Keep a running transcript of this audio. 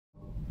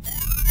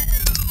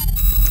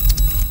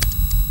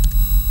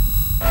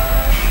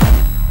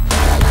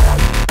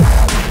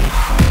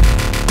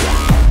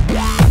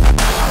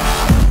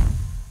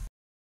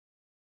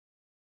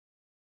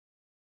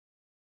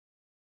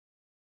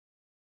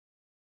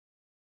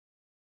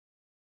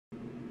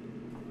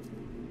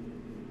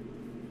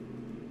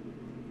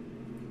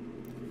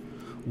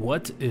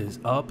What is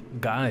up,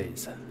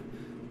 guys?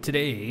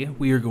 Today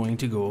we are going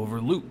to go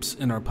over loops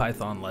in our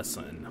Python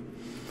lesson.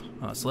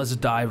 So let's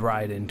dive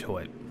right into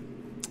it.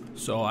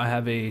 So I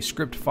have a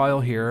script file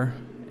here,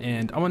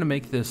 and I'm going to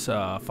make this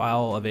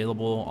file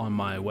available on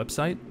my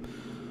website.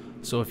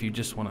 So if you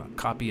just want to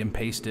copy and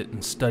paste it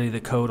and study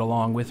the code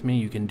along with me,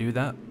 you can do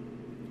that.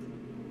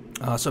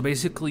 So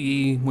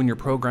basically, when you're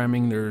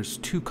programming, there's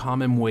two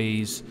common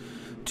ways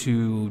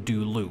to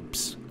do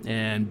loops.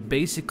 And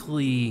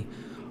basically,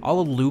 all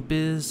a loop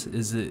is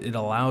it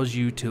allows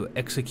you to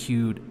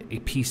execute a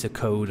piece of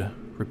code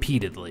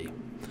repeatedly.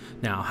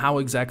 Now, how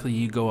exactly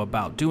you go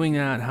about doing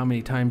that, how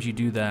many times you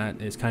do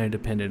that, is kind of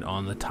dependent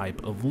on the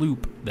type of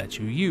loop that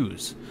you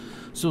use.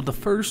 So the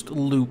first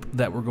loop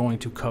that we're going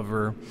to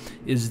cover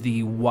is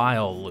the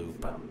while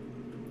loop.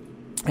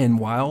 And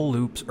while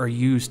loops are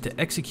used to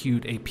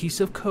execute a piece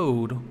of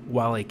code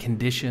while a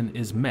condition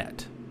is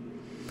met.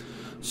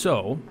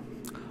 So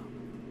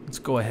let's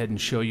go ahead and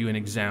show you an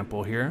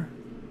example here.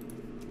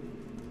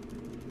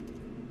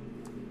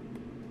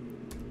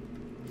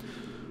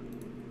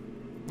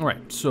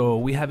 Alright, so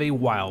we have a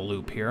while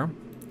loop here.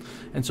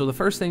 And so the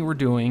first thing we're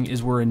doing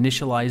is we're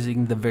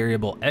initializing the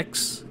variable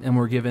x, and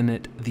we're giving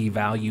it the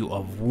value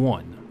of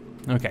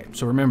 1. Okay,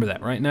 so remember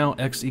that. Right now,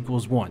 x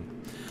equals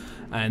 1.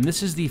 And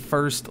this is the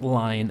first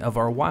line of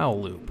our while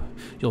loop.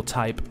 You'll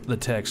type the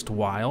text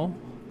while,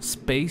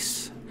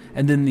 space,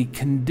 and then the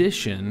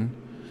condition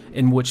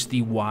in which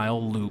the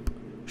while loop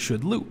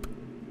should loop.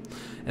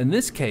 In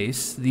this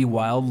case, the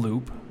while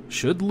loop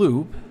should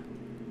loop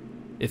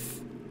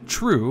if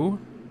true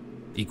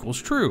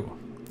equals true.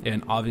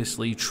 And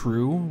obviously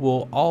true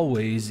will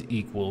always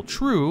equal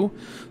true,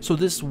 so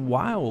this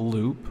while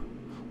loop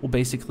will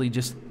basically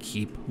just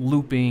keep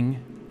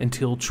looping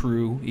until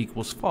true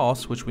equals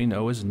false, which we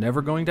know is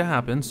never going to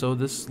happen, so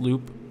this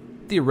loop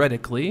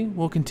theoretically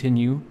will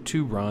continue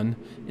to run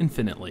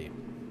infinitely.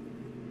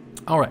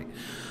 Alright,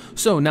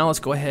 so now let's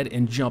go ahead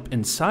and jump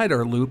inside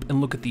our loop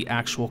and look at the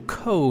actual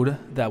code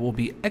that will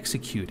be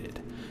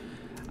executed.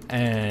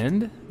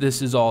 And this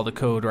is all the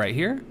code right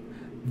here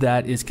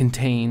that is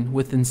contained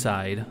within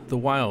inside the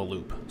while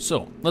loop.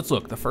 So let's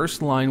look. The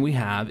first line we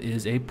have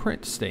is a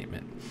print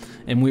statement,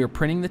 and we are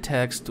printing the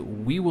text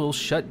 "we will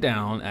shut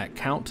down at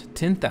count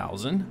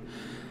 10,000,"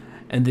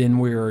 and then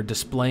we're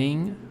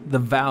displaying the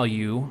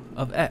value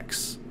of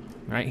x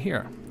right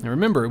here. Now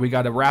remember, we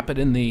got to wrap it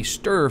in the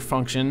stir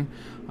function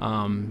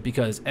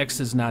because x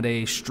is not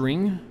a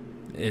string,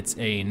 it's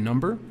a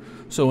number.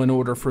 So in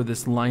order for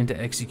this line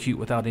to execute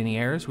without any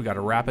errors, we got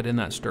to wrap it in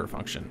that stir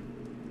function.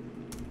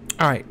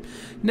 Alright,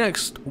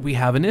 next we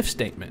have an if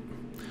statement,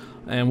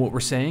 and what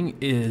we're saying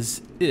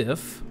is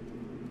if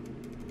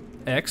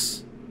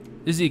x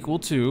is equal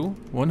to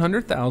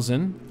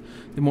 100,000,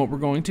 then what we're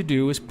going to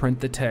do is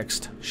print the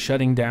text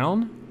shutting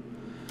down,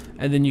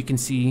 and then you can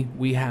see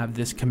we have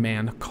this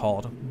command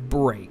called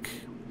break.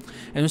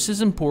 And this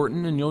is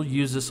important, and you'll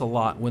use this a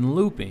lot when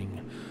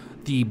looping.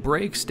 The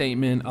break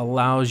statement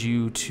allows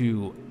you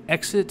to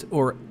exit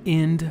or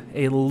end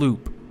a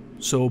loop.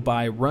 So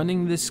by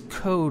running this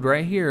code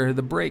right here,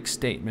 the break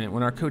statement,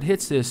 when our code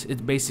hits this,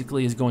 it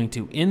basically is going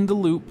to end the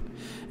loop,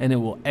 and it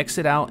will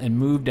exit out and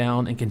move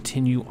down and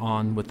continue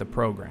on with the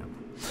program.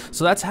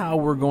 So that's how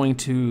we're going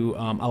to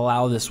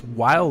allow this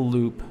while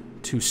loop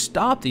to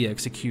stop the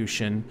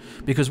execution,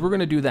 because we're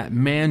going to do that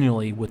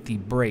manually with the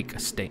break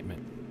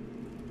statement.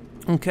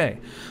 Okay,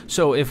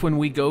 so if when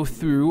we go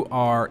through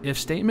our if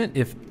statement,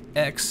 if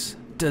x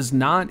does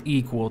not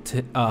equal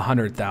to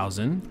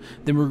 100,000,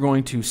 then we're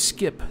going to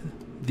skip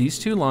these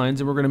two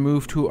lines, and we're going to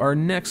move to our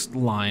next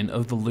line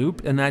of the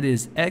loop, and that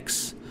is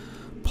x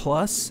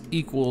plus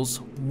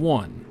equals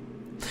 1.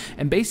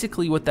 And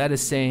basically what that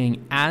is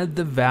saying, add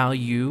the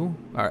value,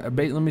 let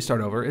me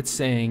start over, it's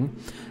saying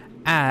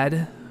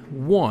add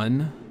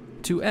 1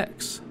 to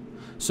x.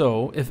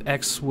 So if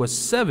x was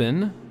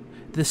 7,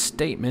 this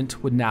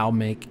statement would now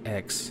make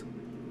x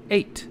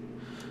 8.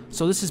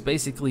 So this is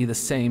basically the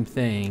same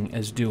thing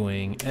as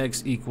doing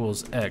x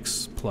equals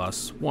x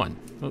plus 1.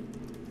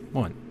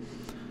 1.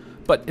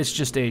 But it's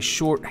just a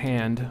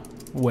shorthand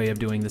way of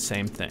doing the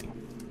same thing.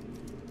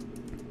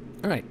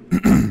 Alright,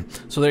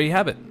 so there you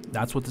have it.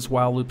 That's what this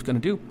while loop is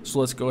going to do. So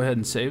let's go ahead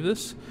and save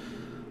this.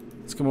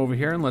 Let's come over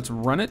here and let's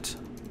run it.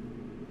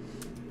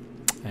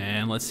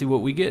 And let's see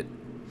what we get.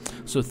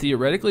 So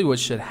theoretically what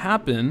should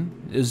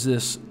happen is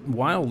this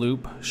while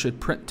loop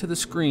should print to the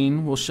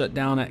screen, we'll shut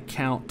down at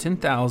count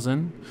 10,000,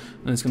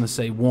 and it's going to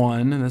say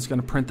 1, and it's going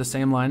to print the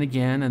same line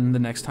again, and the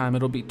next time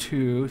it'll be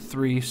 2,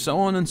 3, so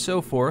on and so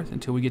forth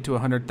until we get to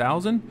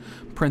 100,000,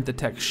 print the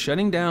text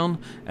shutting down,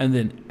 and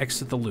then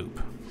exit the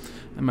loop.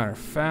 As a matter of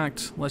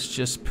fact, let's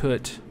just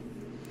put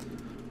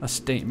a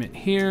statement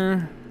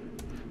here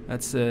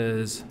that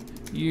says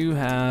you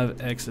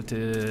have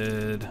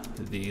exited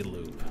the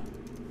loop.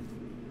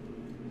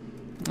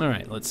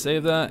 Alright, let's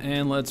save that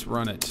and let's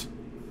run it.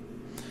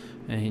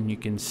 And you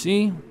can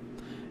see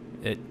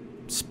it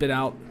spit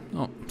out,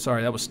 oh,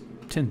 sorry, that was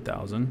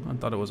 10,000. I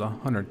thought it was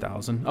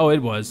 100,000. Oh, it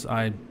was.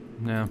 I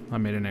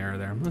made an error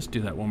there. Let's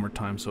do that one more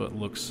time so it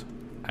looks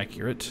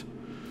accurate.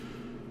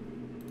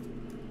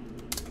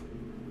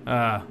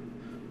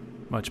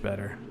 Much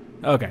better.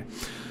 Okay,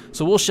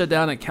 so we'll shut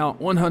down at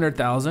count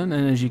 100,000,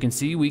 and as you can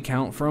see, we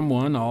count from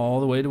 1 all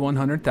the way to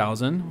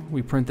 100,000.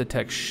 We print the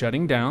text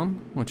shutting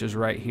down, which is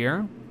right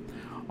here.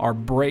 Our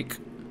break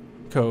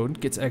code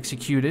gets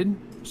executed,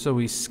 so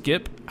we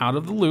skip out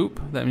of the loop.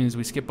 That means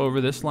we skip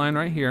over this line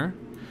right here,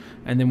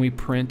 and then we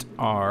print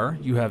our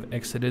 "you have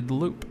exited the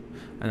loop,"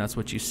 and that's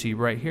what you see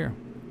right here.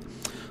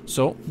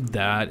 So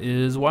that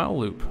is while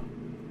loop.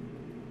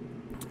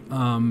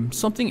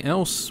 Something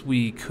else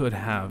we could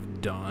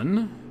have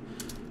done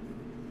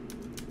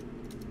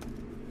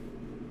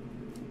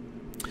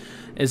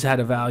is had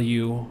a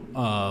value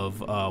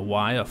of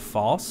y of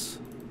false,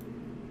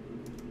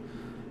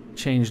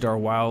 changed our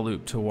while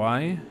loop to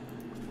y,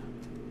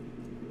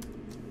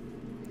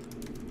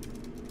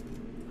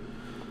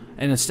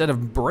 and instead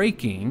of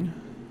breaking,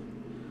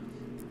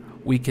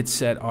 we could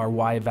set our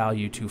y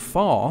value to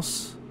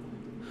false,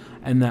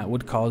 and that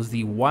would cause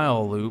the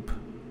while loop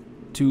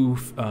to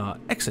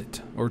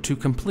exit or to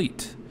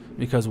complete,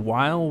 because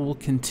while will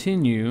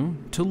continue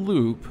to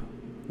loop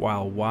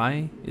while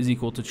y is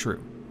equal to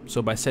true.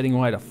 So by setting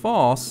y to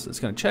false, it's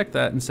going to check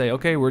that and say,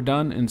 okay, we're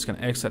done, and it's going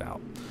to exit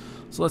out.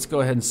 So let's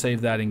go ahead and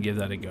save that and give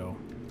that a go.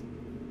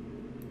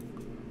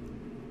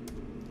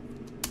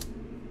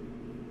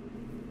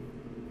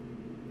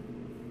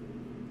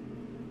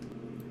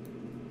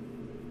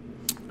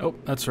 Oh,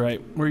 that's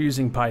right, we're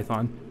using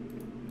Python.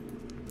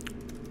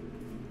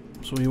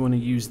 So we want to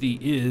use the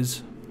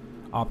is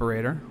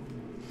operator.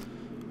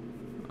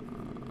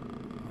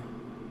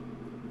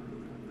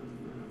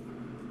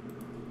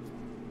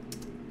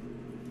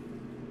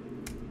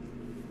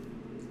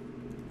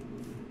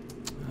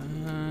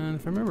 And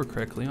if I remember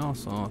correctly,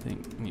 also, I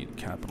think we need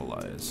to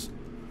capitalize.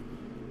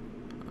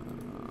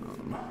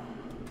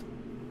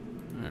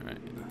 Alright,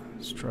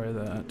 let's try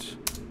that.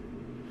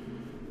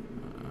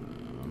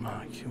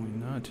 Can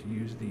we not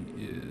use the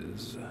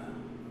is?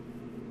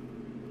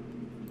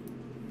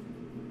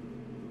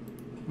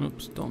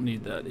 Oops, don't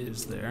need that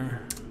is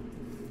there.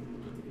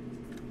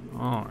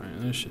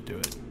 Alright, this should do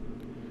it.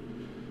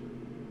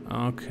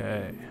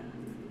 Okay.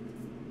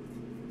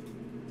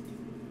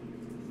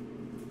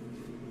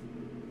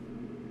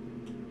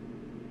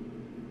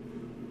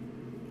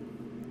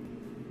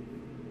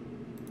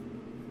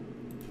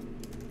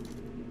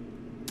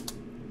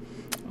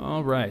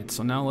 Alright,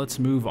 so now let's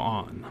move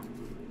on.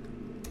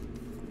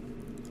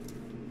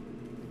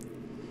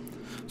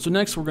 So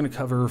next we're going to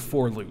cover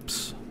for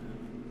loops.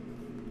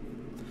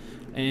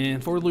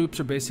 And for loops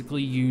are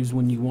basically used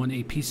when you want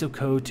a piece of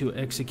code to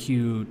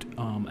execute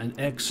an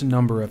X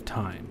number of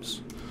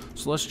times.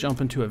 So let's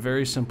jump into a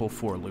very simple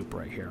for loop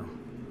right here.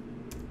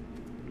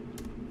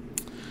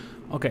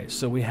 Okay,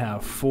 so we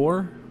have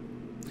for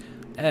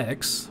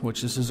X,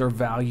 which this is our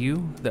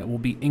value that will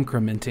be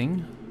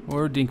incrementing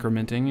or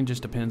decrementing, it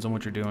just depends on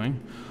what you're doing.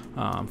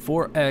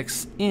 For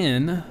X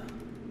in,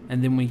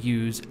 and then we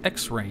use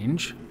X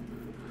range,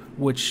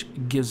 which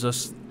gives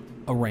us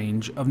a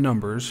range of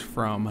numbers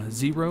from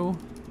 0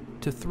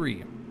 to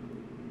 3.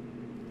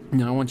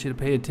 Now I want you to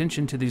pay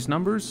attention to these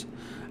numbers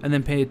and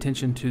then pay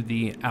attention to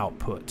the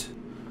output.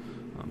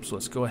 So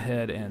let's go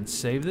ahead and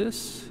save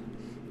this.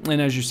 And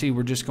as you see,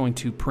 we're just going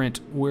to print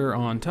we're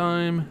on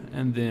time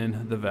and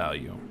then the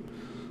value.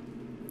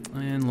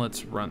 And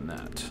let's run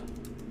that.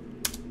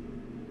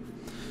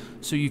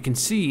 So you can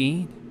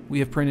see we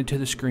have printed to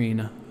the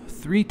screen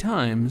 3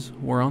 times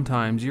we're on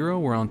time 0,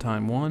 we're on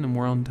time 1, and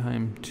we're on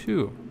time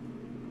 2.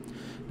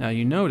 Now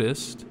you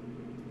noticed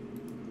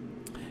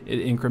it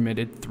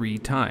incremented 3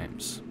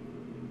 times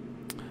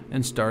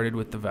and started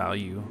with the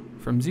value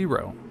from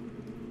 0.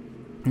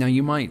 Now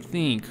you might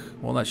think,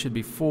 well, that should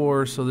be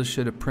 4, so this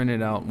should have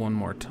printed out one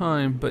more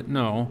time, but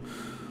no.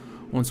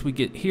 Once we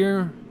get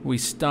here, we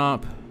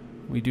stop,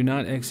 we do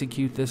not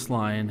execute this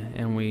line,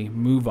 and we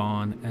move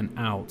on and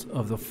out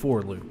of the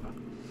for loop.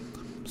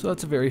 So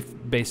that's a very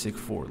basic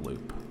for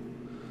loop.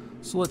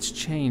 So let's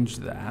change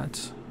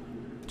that,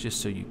 just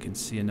so you can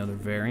see another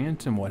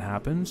variant and what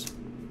happens.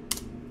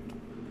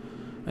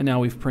 And now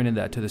we've printed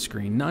that to the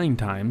screen 9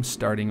 times,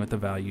 starting with the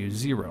value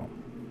 0.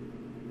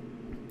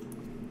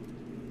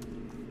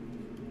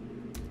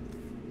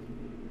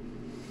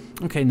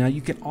 Okay, now you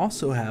can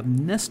also have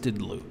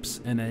nested loops,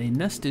 and a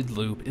nested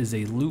loop is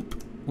a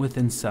loop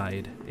within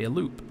inside a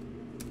loop.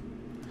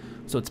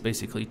 So it's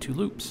basically 2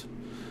 loops.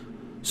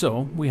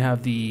 So we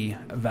have the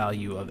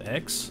value of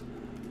X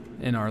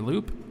in our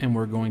loop, and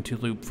we're going to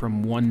loop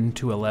from 1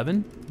 to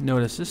 11.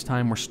 Notice this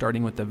time we're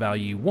starting with the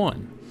value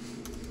 1.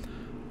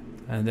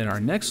 And then our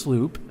next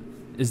loop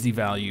is the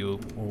value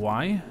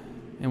Y,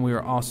 and we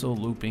are also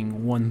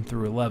looping 1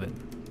 through 11.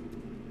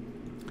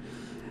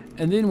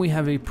 And then we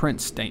have a print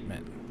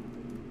statement,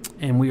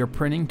 and we are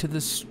printing to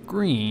the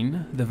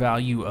screen the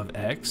value of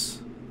X,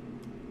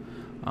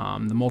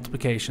 the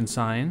multiplication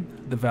sign,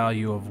 the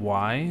value of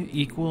Y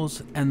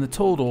equals, and the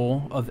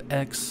total of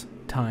X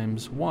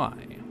times Y.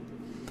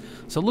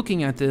 So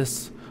looking at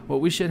this,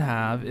 what we should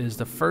have is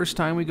the first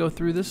time we go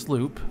through this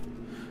loop,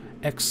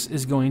 X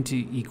is going to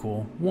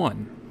equal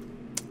 1.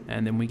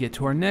 And then we get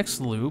to our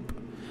next loop,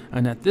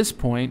 And at this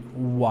point,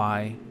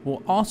 y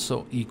will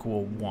also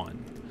equal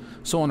 1.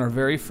 So on our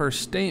very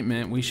first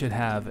statement, we should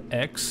have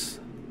x,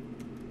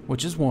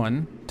 which is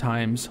 1,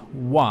 times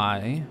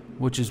y,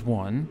 which is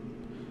 1,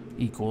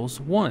 equals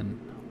 1.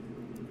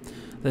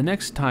 The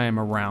next time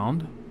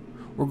around,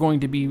 we're going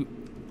to be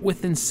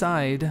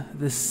inside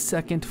the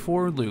second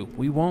for loop.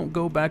 We won't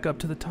go back up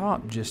to the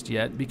top just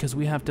yet because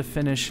we have to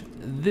finish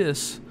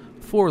this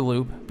for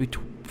loop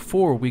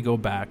before we go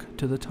back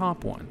to the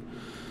top one.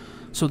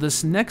 So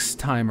this next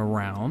time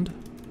around,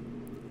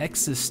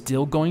 x is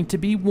still going to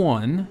be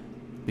 1,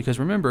 because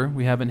remember,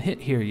 we haven't hit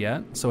here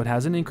yet, so it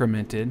hasn't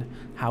incremented.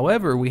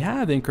 However, we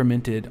have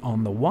incremented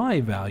on the y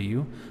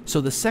value,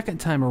 so the second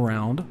time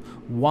around,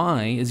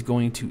 y is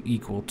going to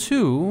equal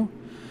 2,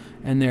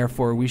 and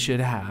therefore we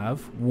should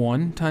have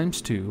 1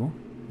 times 2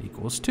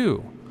 equals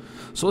 2.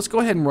 So let's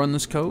go ahead and run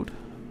this code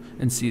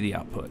and see the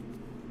output.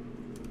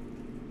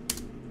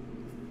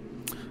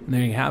 And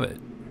there you have it.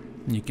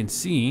 And you can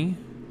see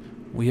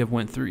we have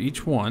went through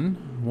each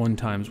one. 1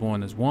 times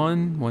 1 is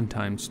 1, 1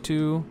 times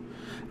 2,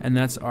 and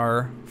that's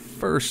our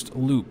first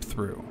loop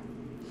through.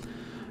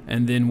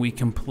 And then we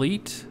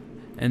complete,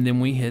 and then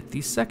we hit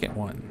the second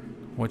one,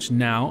 which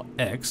now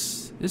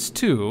x is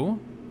 2,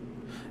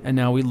 and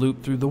now we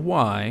loop through the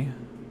y,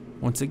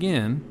 once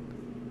again,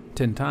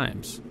 10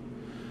 times.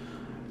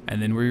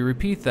 And then we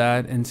repeat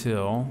that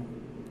until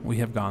we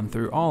have gone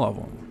through all of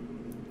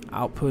them,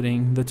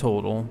 outputting the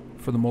total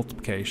for the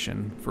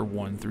multiplication for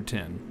 1 through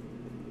 10.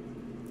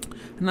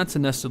 And that's a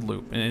nested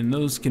loop, and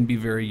those can be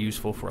very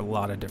useful for a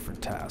lot of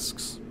different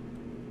tasks.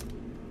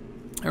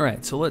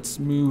 Alright, so let's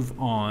move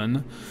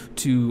on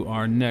to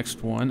our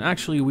next one.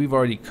 Actually, we've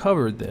already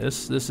covered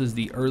this. This is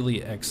the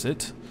early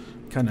exit.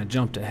 Kind of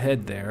jumped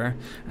ahead there.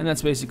 And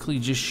that's basically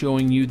just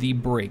showing you the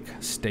break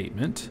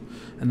statement.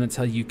 And that's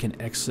how you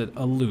can exit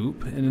a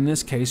loop. And in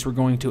this case, we're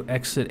going to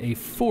exit a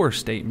for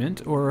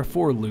statement, or a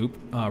for loop,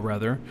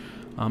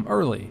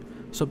 early.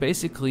 So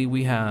basically,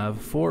 we have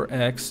for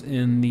x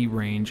in the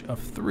range of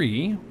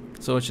 3.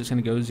 So it's just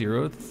going to go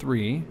 0 to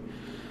 3.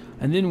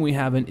 And then we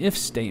have an if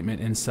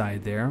statement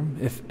inside there.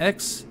 If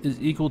x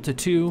is equal to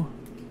 2,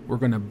 we're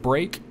going to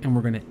break and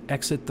we're going to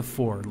exit the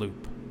for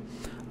loop.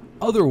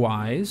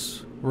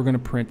 Otherwise, we're going to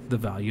print the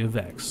value of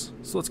x.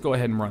 So let's go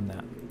ahead and run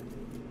that.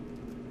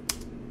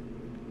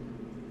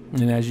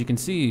 And as you can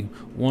see,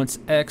 once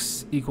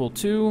x equal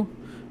 2,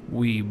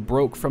 we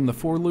broke from the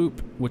for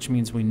loop, which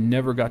means we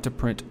never got to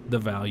print the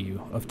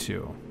value of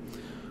 2.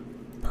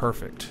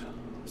 Perfect.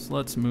 So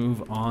let's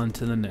move on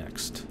to the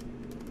next.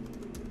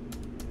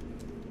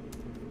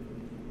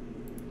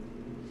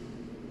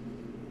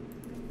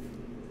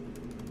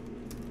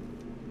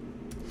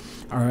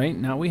 Alright,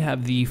 now we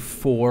have the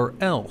for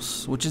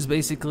else, which is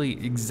basically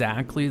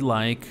exactly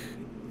like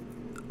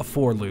a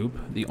for loop.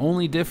 The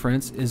only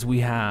difference is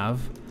we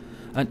have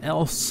an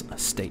else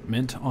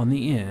statement on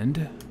the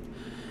end,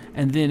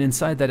 and then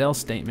inside that else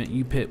statement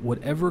you put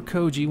whatever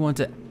code you want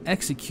to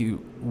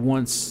execute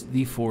once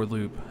the for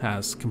loop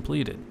has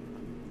completed.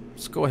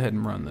 Let's go ahead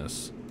and run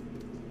this.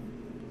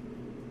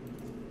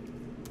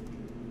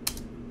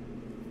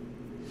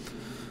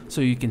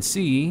 So you can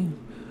see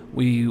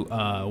we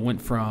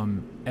went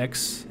from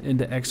x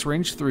into x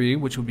range 3,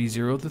 which would be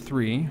 0 to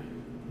 3.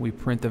 We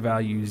print the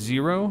value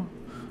 0,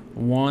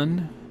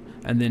 1,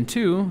 and then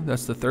 2.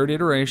 That's the third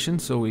iteration,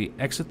 so we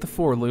exit the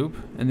for loop,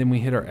 and then we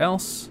hit our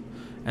else,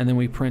 and then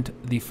we print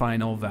the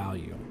final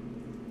value.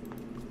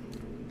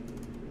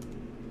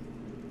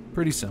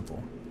 Pretty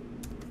simple.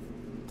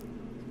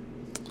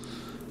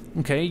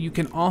 Okay, you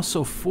can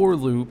also for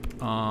loop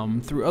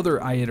through other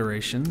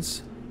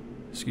iterations.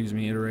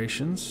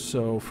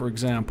 So for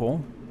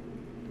example,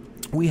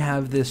 we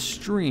have this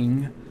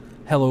string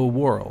hello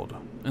world,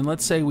 and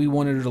let's say we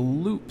wanted to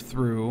loop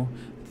through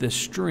this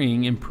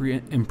string and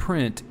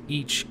print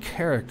each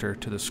character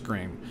to the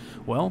screen.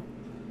 Well,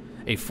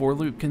 a for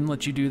loop can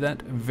let you do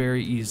that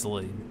very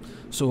easily.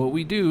 So what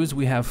we do is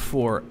we have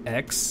for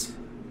x,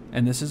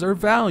 and this is our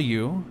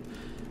value,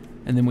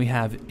 and then we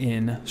have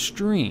in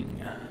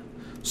string.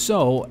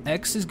 So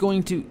x is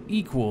going to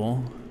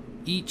equal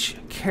each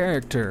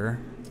character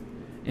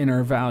in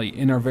our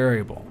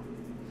variable.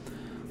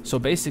 So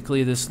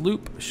basically this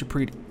loop should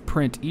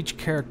print each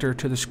character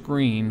to the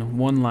screen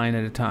one line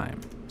at a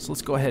time. So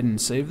let's go ahead and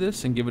save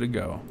this and give it a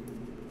go.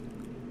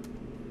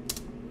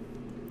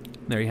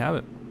 There you have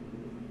it.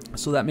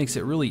 So that makes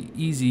it really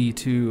easy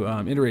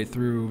to iterate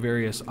through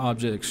various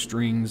objects,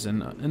 strings,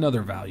 and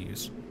other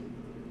values.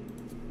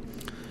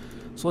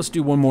 So let's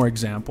do one more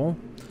example.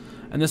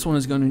 And this one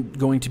is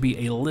going to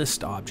be a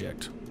list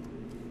object.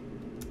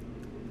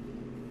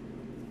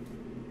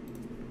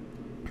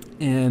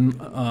 And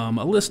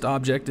a list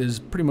object is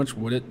pretty much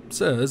what it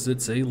says.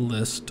 It's a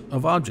list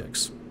of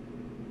objects.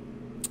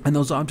 And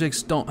those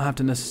objects don't have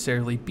to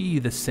necessarily be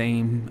the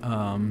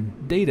same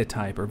data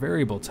type or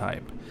variable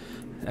type.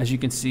 As you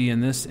can see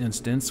in this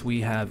instance,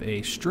 we have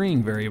a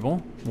string variable,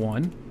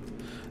 1.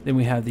 Then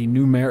we have the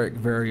numeric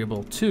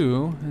variable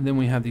 2, and then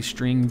we have the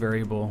string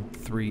variable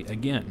 3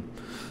 again.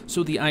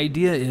 So the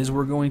idea is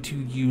we're going to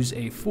use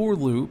a for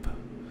loop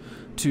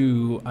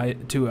to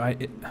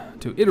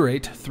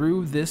iterate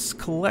through this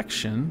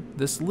collection,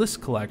 this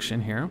list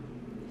collection here,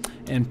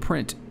 and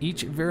print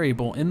each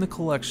variable in the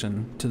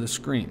collection to the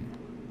screen.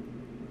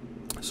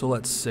 So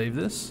let's save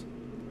this.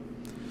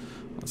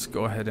 Let's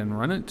go ahead and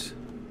run it.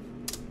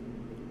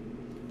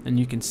 And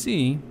you can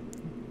see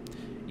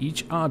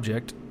each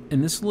object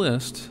in this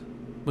list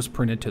was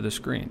printed to the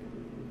screen.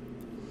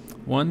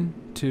 1,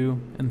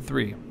 2, and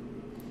 3.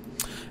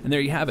 And there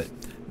you have it.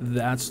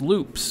 That's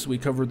loops. We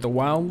covered the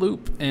while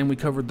loop, and we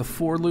covered the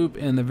for loop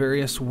and the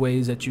various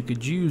ways that you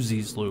could use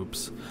these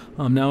loops.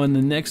 Now in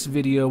the next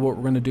video, what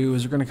we're going to do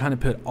is we're going to kind of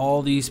put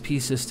all these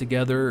pieces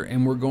together,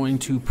 and we're going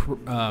to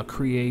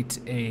create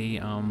a,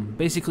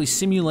 basically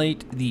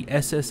simulate the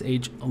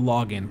SSH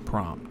login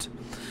prompt.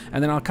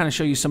 And then I'll kind of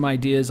show you some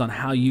ideas on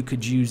how you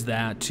could use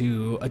that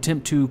to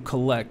attempt to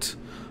collect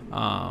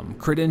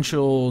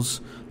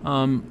credentials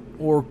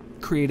or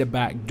create a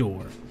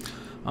backdoor.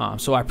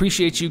 So I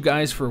appreciate you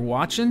guys for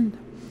watching.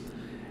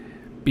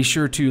 Be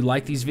sure to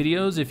like these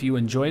videos if you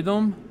enjoyed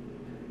them,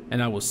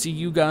 and I will see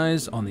you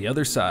guys on the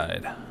other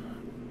side.